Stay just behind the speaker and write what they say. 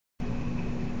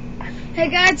Hey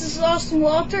guys, this is Austin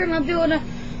Walter, and I'm doing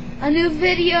a new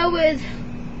video with,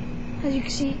 as you can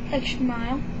see, Extra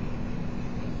Mile.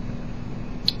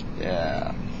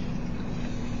 Yeah.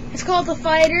 It's called The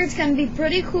Fighter. It's going to be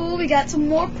pretty cool. We got some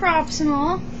more props and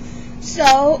all.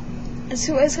 So it's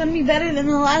going to be better than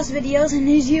the last videos. And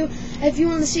if you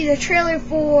want to see the trailer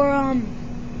for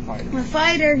The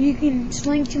Fighter, you can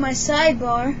link to my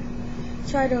sidebar.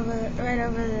 It's right over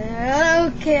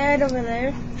there. Okay, right over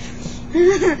there. We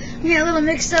got a little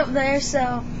mixed up there,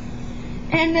 so.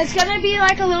 And it's going to be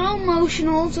like a little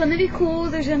emotional. It's going to be cool.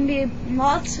 There's going to be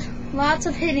lots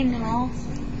of hitting and all.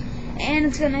 And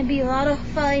it's going to be a lot of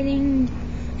fighting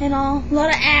and all. A lot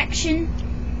of action.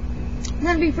 It's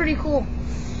going to be pretty cool.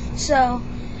 So,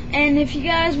 and if you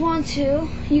guys want to,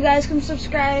 you guys can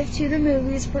subscribe to the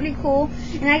movie. It's pretty cool.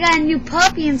 And I got a new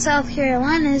puppy in South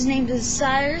Carolina. His name is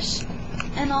Cyrus.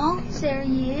 And all. There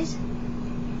he is.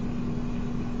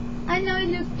 I know he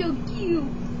looks so cute.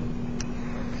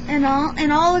 And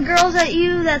all the girls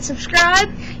that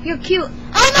subscribe, you're cute.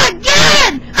 Oh my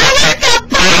God! I got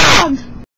bombed!